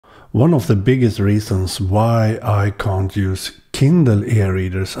One of the biggest reasons why I can't use Kindle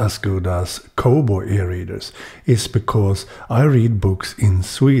e-readers as good as Kobo e-readers is because I read books in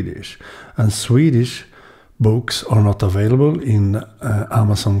Swedish, and Swedish books are not available in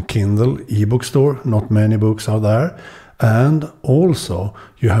Amazon Kindle ebook store. Not many books are there, and also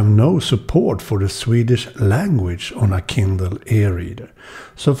you have no support for the Swedish language on a Kindle e-reader.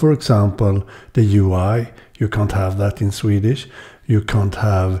 So for example, the UI, you can't have that in Swedish. You can't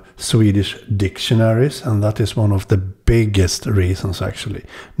have Swedish dictionaries, and that is one of the biggest reasons actually.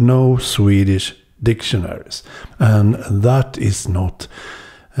 No Swedish dictionaries, and that is not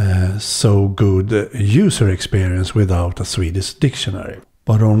so good user experience without a Swedish dictionary.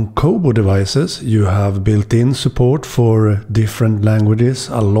 But on Kobo devices you have built-in support for different languages,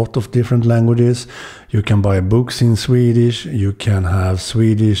 a lot of different languages. You can buy books in Swedish, you can have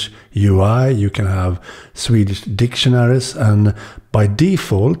Swedish UI, you can have Swedish dictionaries, and by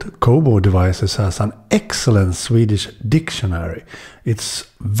default Kobo devices has an excellent Swedish dictionary. It's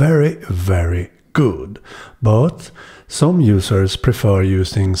very, very good. But some users prefer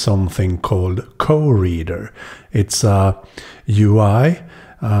using something called KOReader. It's a UI,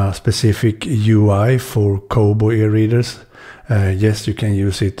 specific UI for Kobo e-readers. Yes, you can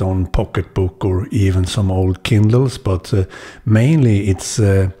use it on Pocketbook or even some old Kindles, but mainly it's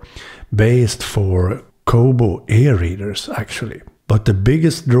based for Kobo e-readers actually. But the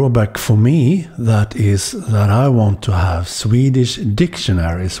biggest drawback for me that is that I want to have Swedish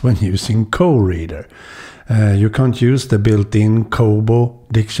dictionaries when using KOReader. You can't use the built-in Kobo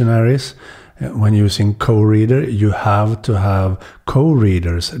dictionaries. When using KOReader, you have to have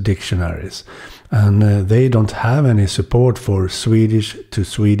KOReader's dictionaries, and they don't have any support for Swedish to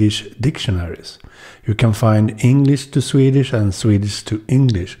Swedish dictionaries. You can find English to Swedish and Swedish to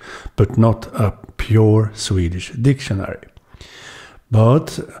English, but not a pure Swedish dictionary.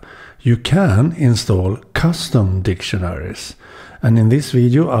 But you can install custom dictionaries. And in this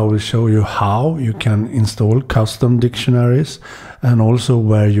video I will show you how you can install custom dictionaries and also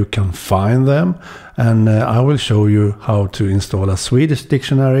where you can find them. And I will show you how to install a Swedish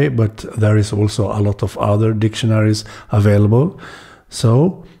dictionary, but there is also a lot of other dictionaries available.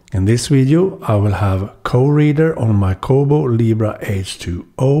 So in this video I will have KOReader on my Kobo Libra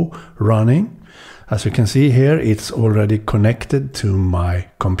H2O running. As you can see here, it's already connected to my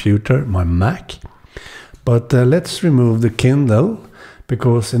computer, my Mac. But let's remove the Kindle,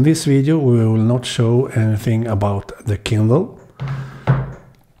 because in this video we will not show anything about the Kindle.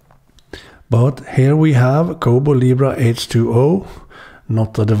 But here we have Kobo Libra H2O,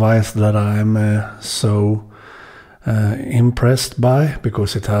 not a device that I'm so impressed by,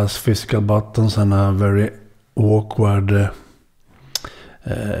 because it has physical buttons and a very awkward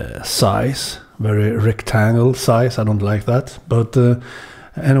size, very rectangle size. I don't like that, but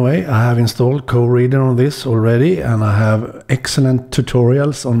anyway, I have installed KOReader on this already, and I have excellent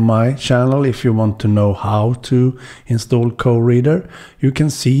tutorials on my channel. If you want to know how to install KOReader, you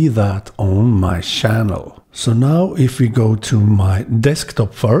can see that on my channel. So now if we go to my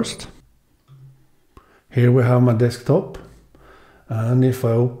desktop first, here we have my desktop, and if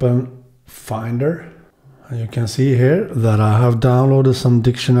I open Finder, you can see here that I have downloaded some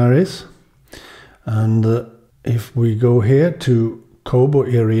dictionaries. And if we go here to Kobo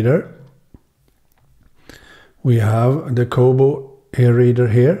e-reader, we have the Kobo e-reader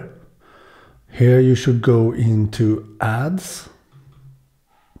here. Here you should go into ads,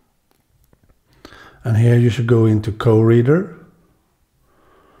 and here you should go into KOReader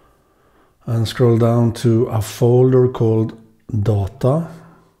and scroll down to a folder called data,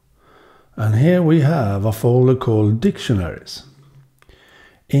 and here we have a folder called dictionaries.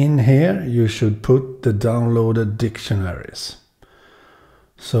 In here you should put the downloaded dictionaries.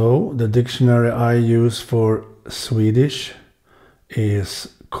 So the dictionary I use for Swedish is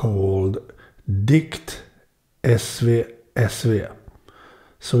called Dikt SV,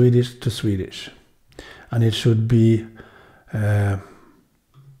 Swedish to Swedish, and it should be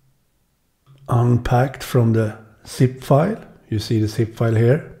unpacked from the zip file. You see the zip file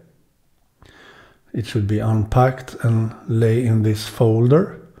here. It should be unpacked and lay in this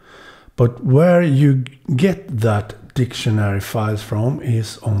folder. But where you get that dictionary files from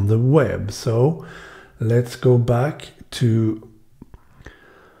is on the web. So let's go back to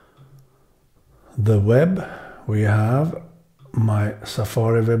the web. We have my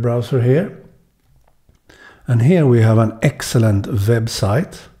Safari web browser here. And here we have an excellent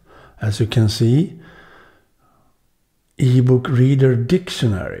website. As you can see, ebook reader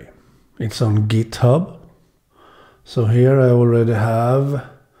dictionary. It's on GitHub. So here I already have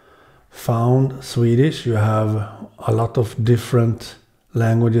found Swedish. You have a lot of different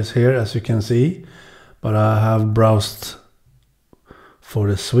languages here, as you can see, but I have browsed for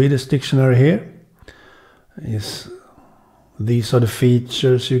the Swedish dictionary here. These are the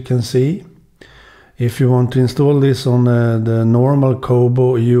features you can see. If you want to install this on the normal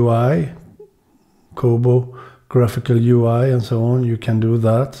Kobo UI, Kobo graphical UI and so on, you can do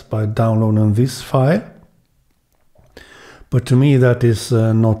that by downloading this file. But to me that is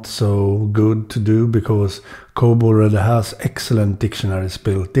not so good to do, because Kobo already has excellent dictionaries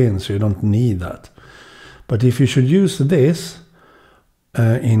built in, so you don't need that. But if you should use this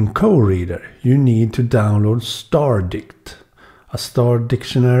in KOReader, you need to download StarDict, a star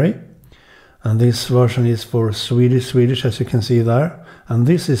dictionary. And this version is for Swedish, as you can see there. And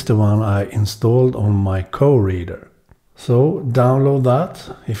this is the one I installed on my KOReader. So download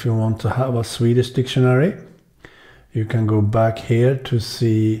that if you want to have a Swedish dictionary. You can go back here to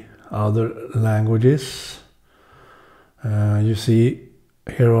see other languages. You see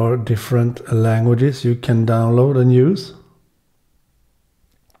here are different languages you can download and use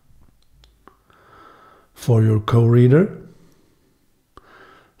for your KOReader.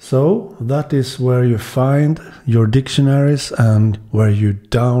 So that is where you find your dictionaries and where you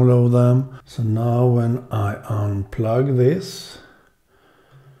download them. So now when I unplug this,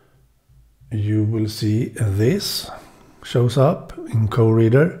 you will see this shows up in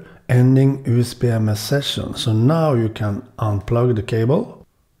KOReader, ending USB-MS session. So now you can unplug the cable,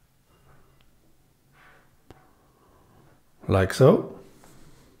 like so.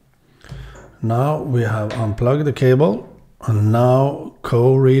 Now we have unplugged the cable, and now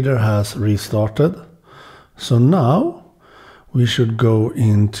KOReader has restarted. So now we should go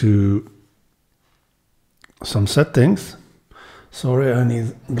into some settings. Sorry, I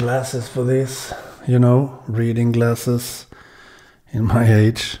need glasses for this, you know, reading glasses in my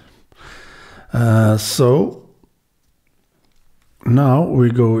age. So now we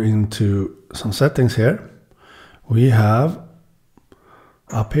go into some settings here. We have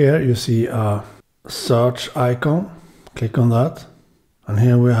up here, you see a search icon. Click on that, and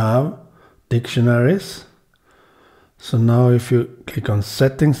here we have dictionaries. So now if you click on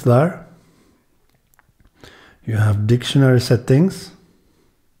settings there, you have dictionary settings.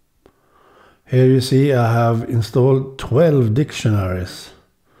 Here you see I have installed 12 dictionaries,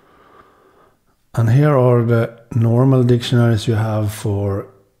 and here are the normal dictionaries you have for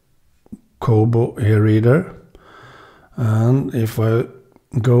Kobo ereader. And if I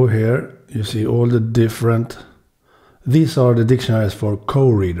go here, you see all the different. These are the dictionaries for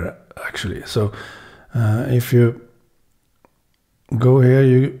KOReader, actually. So if you go here,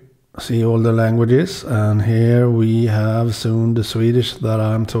 you see all the languages, and here we have soon the Swedish that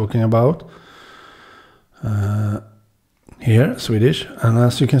I'm talking about. Here, Swedish. And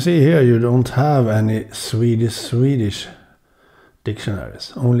as you can see here, you don't have any Swedish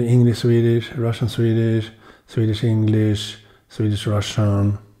dictionaries. Only English-Swedish, Russian-Swedish, Swedish-English,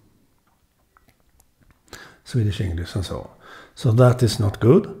 Swedish-Russian, Swedish English, and so on. So that is not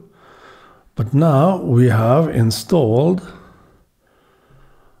good. But now we have installed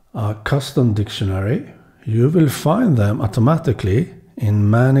a custom dictionary. You will find them automatically in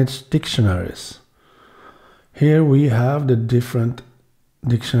Manage Dictionaries. Here we have the different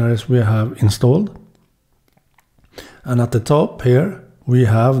dictionaries we have installed. And at the top here we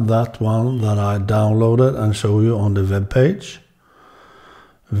have that one that I downloaded and show you on the web page.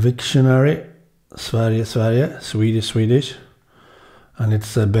 Wiktionary Sverige, Swedish, and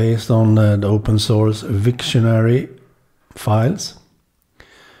it's based on the open source Wiktionary files.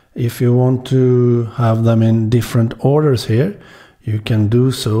 If you want to have them in different orders here, you can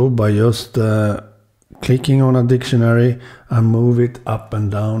do so by just clicking on a dictionary and move it up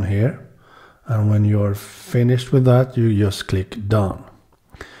and down here. And when you're finished with that, you just click done.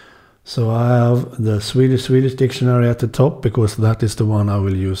 So I have the Swedish dictionary at the top because that is the one I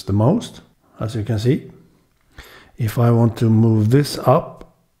will use the most. As you can see, if I want to move this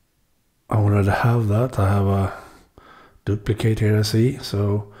up, I already have that. I have a duplicate here, I see.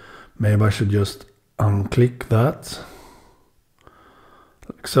 So maybe I should just unclick that,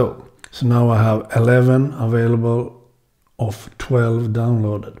 like so. So now I have 11 available of 12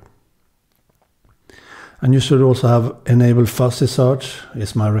 downloaded. And you should also have enable fuzzy search,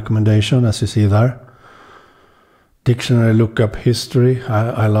 is my recommendation, as you see there. Dictionary lookup history,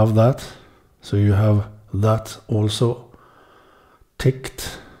 I love that. So you have that also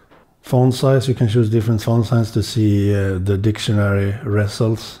ticked. Font size, you can choose different font sizes to see the dictionary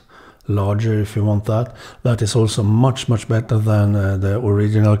results larger if you want that. That is also much better than the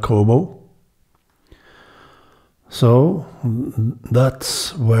original Kobo. So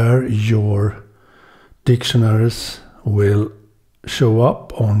that's where your dictionaries will show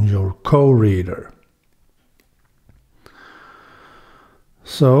up on your KOReader.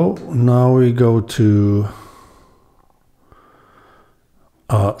 So now we go to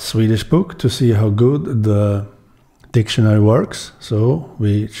a Swedish book to see how good the dictionary works. So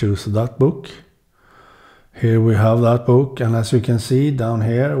we choose that book. Here we have that book, and as you can see down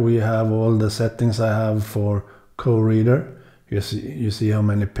here we have all the settings I have for KOReader. You see how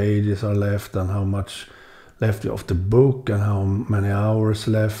many pages are left and how much left of the book and how many hours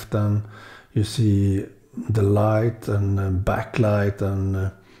left, and you see the light and backlight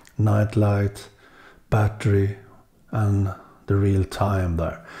and night light, battery, and the real time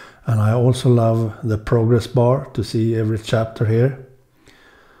there. And I also love the progress bar to see every chapter here.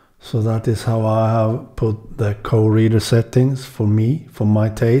 So that is how I have put the KOReader settings for me, for my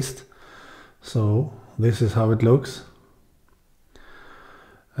taste. So this is how it looks.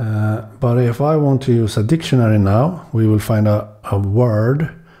 But if I want to use a dictionary now, we will find a word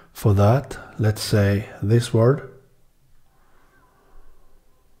for that. Let's say this word.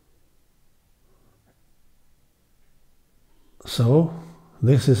 So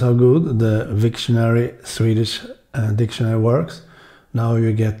this is how good the dictionary, Swedish dictionary works. Now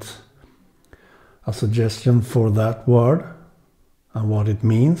you get a suggestion for that word and what it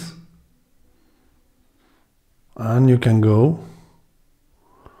means. And you can go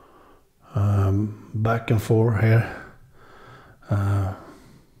back and forth here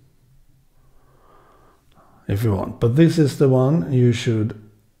if you want. But this is the one you should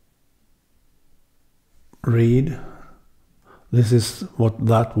read. This is what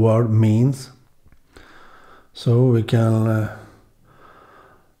that word means. So we can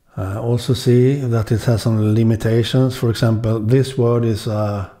also see that it has some limitations. For example, this word is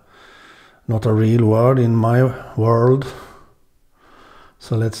not a real word in my world.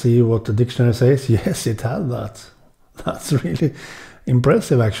 So let's see what the dictionary says. Yes, it had that. That's really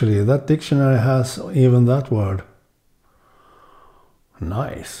impressive, actually. That dictionary has even that word.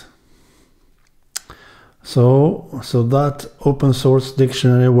 Nice. So that open source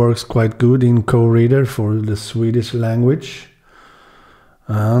dictionary works quite good in KOReader for the Swedish language.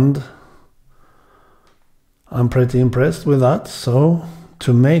 And I'm pretty impressed with that. So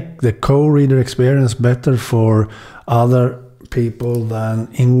to make the KOReader experience better for other people than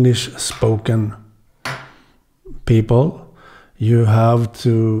English spoken people, you have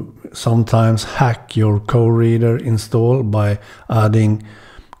to sometimes hack your KOReader install by adding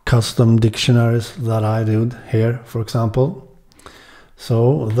custom dictionaries that I did here, for example.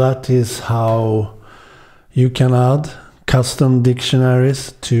 So that is how you can add custom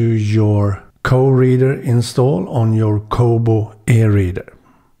dictionaries to your KOReader install on your Kobo ereader.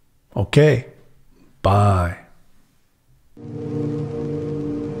 Okay, bye.